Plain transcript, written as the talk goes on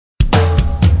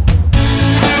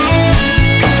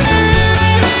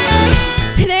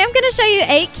you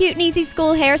 8 cute and easy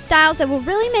school hairstyles that will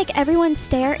really make everyone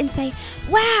stare and say,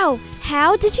 wow,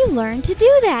 how did you learn to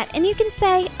do that? And you can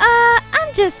say,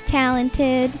 I'm just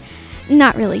talented.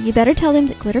 Not really. You better tell them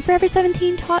that Glitter Forever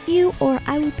 17 taught you, or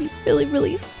I would be really,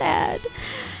 really sad.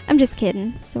 I'm just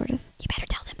kidding, sort of. You better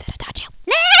tell them that I taught you.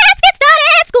 Let's get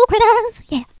started, school critters.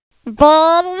 Yeah.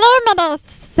 Voluminous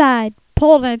side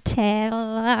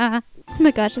ponytail. Oh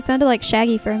my gosh, it sounded like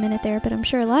Shaggy for a minute there, but I'm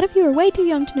sure a lot of you are way too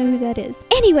young to know who that is.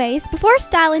 Anyways, before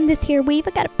styling this here weave,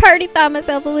 I gotta purify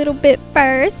myself a little bit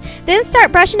first. Then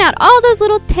start brushing out all those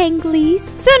little tanglies.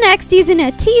 So next, using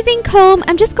a teasing comb,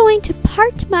 I'm just going to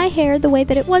part my hair the way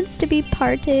that it wants to be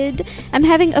parted. I'm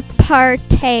having a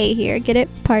partay here. Get it?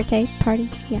 Partay? Party?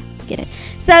 Yeah, get it.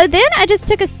 So then I just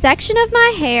took a section of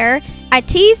my hair, I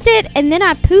teased it, and then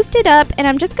I poofed it up, and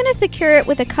I'm just going to secure it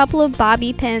with a couple of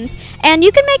bobby pins. And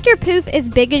you can make your poof as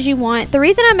big as you want. The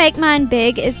reason I make mine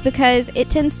big is because it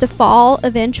tends to fall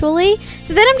eventually.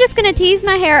 So then I'm just going to tease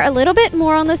my hair a little bit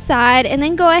more on the side, and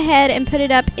then go ahead and put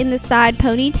it up in the side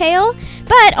ponytail.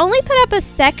 But only put up a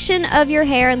section of your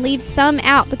hair and leave some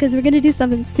out, because we're going to do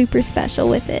something super special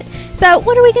with it. So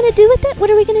what are we going to do with it? What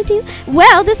are we going to do?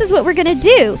 Well, this is what we're going to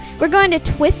do. We're going to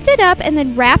twist it up and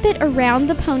then wrap it around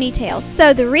the ponytail.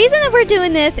 So the reason that we're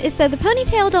doing this is so the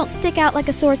ponytail don't stick out like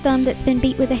a sore thumb that's been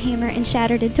beat with a hammer and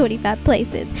shattered in 25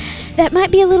 places. That might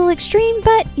be a little extreme,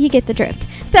 but you get the drift.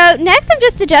 So next I'm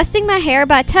just adjusting my hair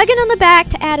by tugging on the back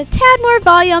to add a tad more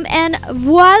volume, and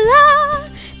voila!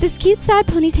 This cute side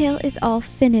ponytail is all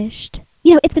finished.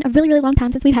 You know, it's been a really, really long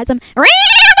time since we've had some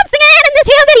random singing in this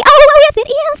here video. Oh yes, it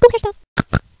is school hairstyles.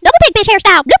 Double pigfish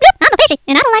hairstyle. Bloop, bloop. I'm a fishy,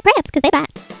 and I don't like crabs because they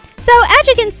bite. So as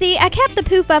you can see, I kept the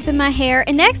poof up in my hair,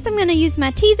 and next I'm going to use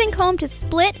my teasing comb to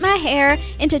split my hair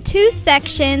into 2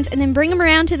 sections and then bring them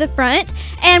around to the front.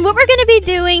 And what we're going to be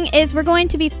doing is we're going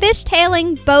to be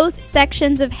fishtailing both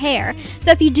sections of hair.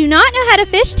 So if you do not know how to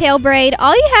fishtail braid,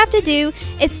 all you have to do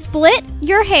is split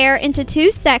your hair into 2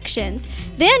 sections.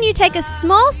 Then you take a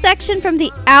small section from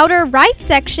the outer right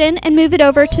section and move it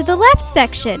over to the left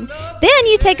section. Then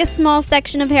you take a small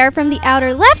section of hair from the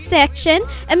outer left section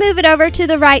and move it over to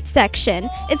the right section.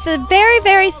 It's a very,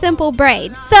 very simple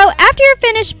braid. So after you're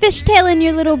finished fishtailing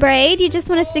your little braid, you just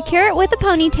want to secure it with a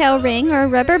ponytail ring or a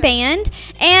rubber band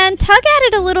and tug at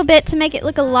it a little bit to make it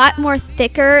look a lot more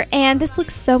thicker, and this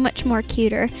looks so much more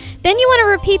cuter. Then you want to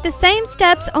repeat the same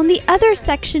steps on the other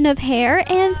section of hair,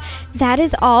 and that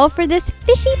is all for this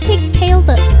fishy pigtail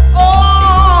look.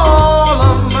 All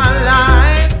of my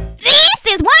life. This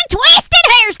is one twisted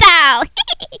hairstyle.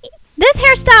 This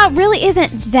hairstyle really isn't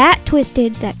that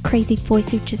twisted, that crazy voice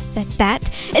who just said that.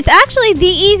 It's actually the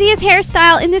easiest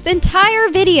hairstyle in this entire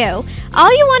video.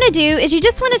 All you want to do is you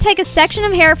just want to take a section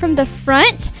of hair from the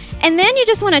front, and then you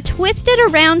just want to twist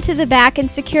it around to the back and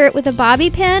secure it with a bobby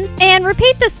pin, and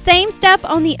repeat the same step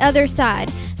on the other side.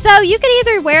 So you could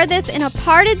either wear this in a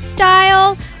parted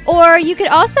style, or you could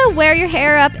also wear your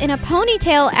hair up in a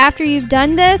ponytail after you've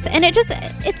done this, and it's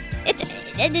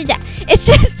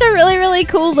just a really, really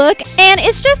cool look, and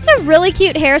it's just a really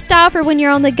cute hairstyle for when you're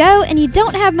on the go and you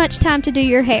don't have much time to do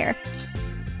your hair.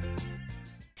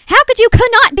 How could you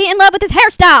not be in love with this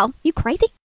hairstyle? You crazy?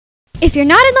 If you're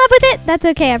not in love with it, that's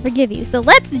okay, I forgive you. So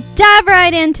let's dive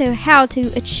right into how to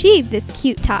achieve this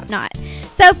cute top knot.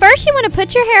 So first you want to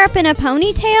put your hair up in a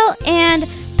ponytail and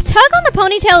tug on the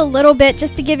ponytail a little bit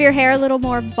just to give your hair a little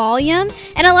more volume.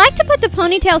 And I like to put the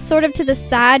ponytail sort of to the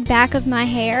side back of my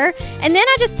hair. And then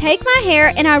I just take my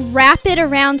hair and I wrap it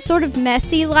around sort of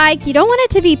messy like. You don't want it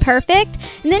to be perfect.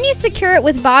 And then you secure it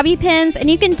with bobby pins, and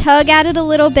you can tug at it a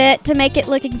little bit to make it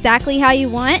look exactly how you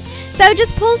want. So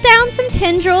just pull down some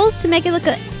tendrils to make it look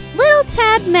a little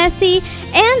tad messy.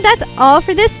 And that's all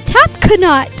for this top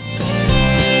knot.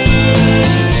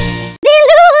 The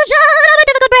illusion of a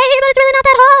difficult braid, but it's really not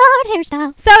that hard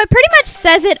hairstyle. So it pretty much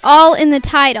says it all in the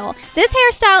title. This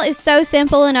hairstyle is so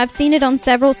simple, and I've seen it on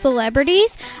several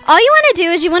celebrities. All you want to do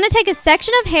is you want to take a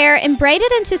section of hair and braid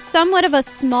it into somewhat of a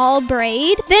small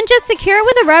braid. Then just secure it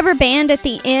with a rubber band at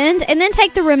the end, and then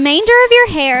take the remainder of your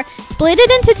hair, split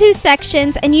it into 2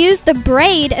 sections, and use the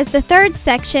braid as the 3rd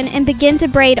section and begin to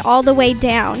braid all the way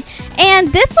down. And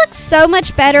this looks so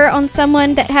much better on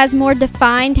someone that has more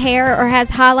defined hair or has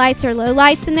highlights or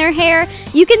lowlights in their hair.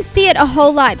 You can see it a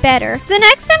whole lot better. So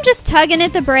next I'm just tugging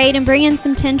at the braid and bringing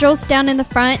some tendrils down in the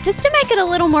front just to make it a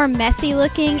little more messy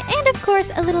looking, and of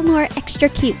course a little more extra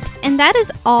cute. And that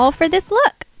is all for this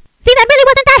look. See, that really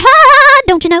wasn't that hard,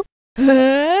 don't you know?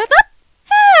 Half up,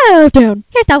 half down.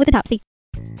 Hairstyle with a topsy.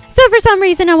 So for some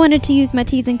reason I wanted to use my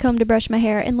teasing comb to brush my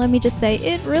hair, and let me just say,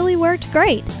 it really worked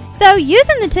great. So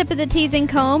using the tip of the teasing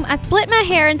comb, I split my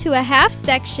hair into a half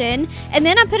section, and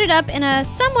then I put it up in a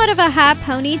somewhat of a high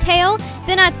ponytail.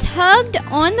 Then I tugged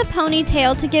on the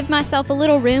ponytail to give myself a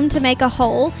little room to make a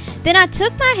hole. Then I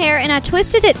took my hair and I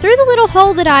twisted it through the little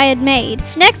hole that I had made.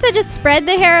 Next, I just spread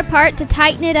the hair apart to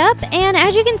tighten it up, and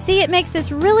as you can see, it makes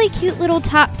this really cute little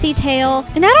topsy tail.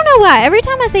 And I don't know why, every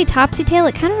time I say topsy tail,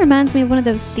 it kind of reminds me of one of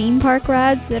those theme park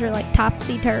rides that are like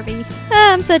topsy-turvy.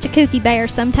 I'm such a kooky bear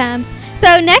sometimes.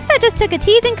 So next I just took a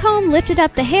teasing comb, lifted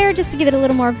up the hair just to give it a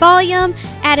little more volume,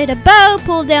 added a bow,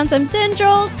 pulled down some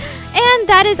tendrils, and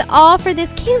that is all for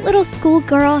this cute little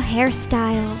schoolgirl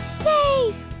hairstyle.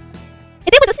 Yay!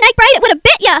 If it was a snake braid, it would have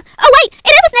bit ya! Oh wait, it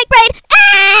is a snake braid!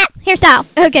 Ah!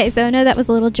 Hairstyle. Okay, so I know that was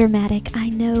a little dramatic, I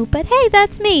know, but hey,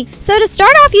 that's me. So to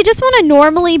start off, you just want to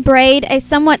normally braid a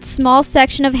somewhat small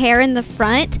section of hair in the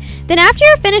front. Then after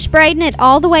you're finished braiding it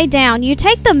all the way down, you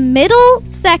take the middle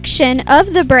section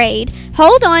of the braid,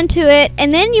 hold on to it,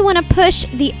 and then you want to push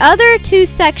the other two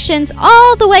sections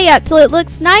all the way up till it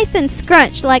looks nice and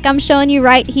scrunched like I'm showing you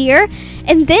right here.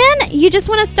 And then you just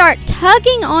want to start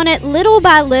tugging on it little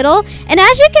by little. And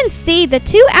as you can see, the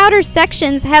two outer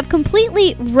sections have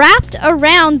completely wrapped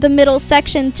around the middle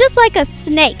section just like a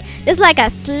snake. Just like a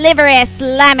slivery,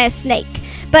 slimy snake.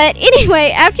 But anyway,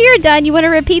 after you're done, you want to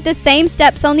repeat the same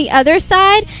steps on the other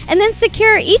side and then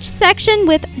secure each section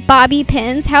with bobby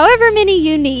pins, however many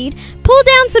you need. Pull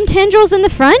down some tendrils in the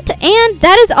front, and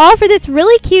that is all for this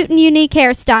really cute and unique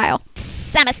hairstyle.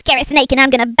 I'm a scary snake and I'm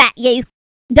gonna bite you.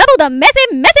 Double the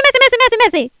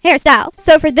messy hairstyle.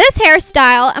 So for this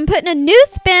hairstyle, I'm putting a new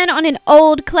spin on an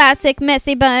old classic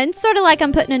messy bun, sort of like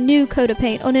I'm putting a new coat of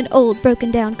paint on an old broken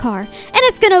down car. And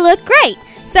it's gonna look great.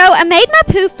 So I made my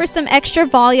poof for some extra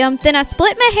volume, then I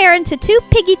split my hair into two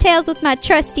pigtails with my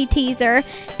trusty teaser.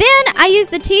 Then I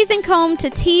used the teasing comb to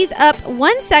tease up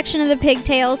one section of the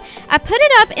pigtails. I put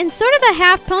it up in sort of a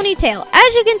half ponytail.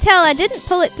 As you can tell, I didn't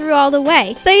pull it through all the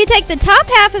way. So you take the top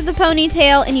half of the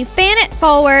ponytail and you fan it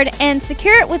forward and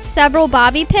secure it with several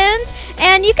bobby pins.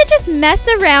 And you can just mess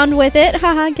around with it.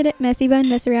 Haha, get it? Messy bun,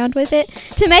 mess around with it.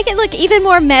 To make it look even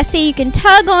more messy, you can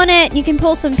tug on it, you can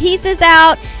pull some pieces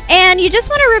out, and you just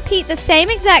want to repeat the same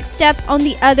exact step on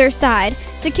the other side.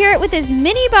 Secure it with as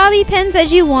many bobby pins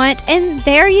as you want, and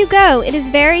there you go. It is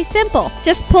very simple.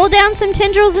 Just pull down some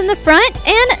tendrils in the front,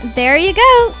 and there you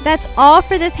go. That's all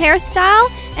for this hairstyle.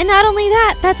 And not only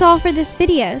that, that's all for this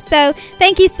video. So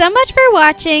thank you so much for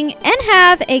watching, and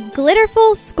have a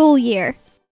glitterful school year.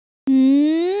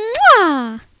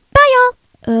 Mwah! Bye,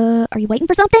 y'all. Are you waiting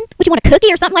for something? Would you want a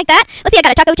cookie or something like that? Let's see, I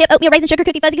got a choco chip, oatmeal, raisin, sugar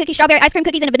cookie, fuzzy cookie, strawberry, ice cream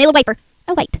cookies, and a vanilla wafer.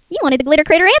 Oh, wait. You wanted the Glitter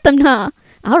Critter Anthem, huh?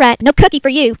 All right. No cookie for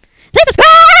you. Please subscribe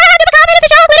to the comment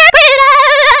official Glitter Critter.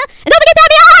 And don't forget to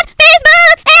be on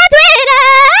Facebook and Twitter.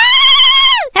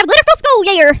 Have a glitterful school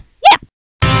year.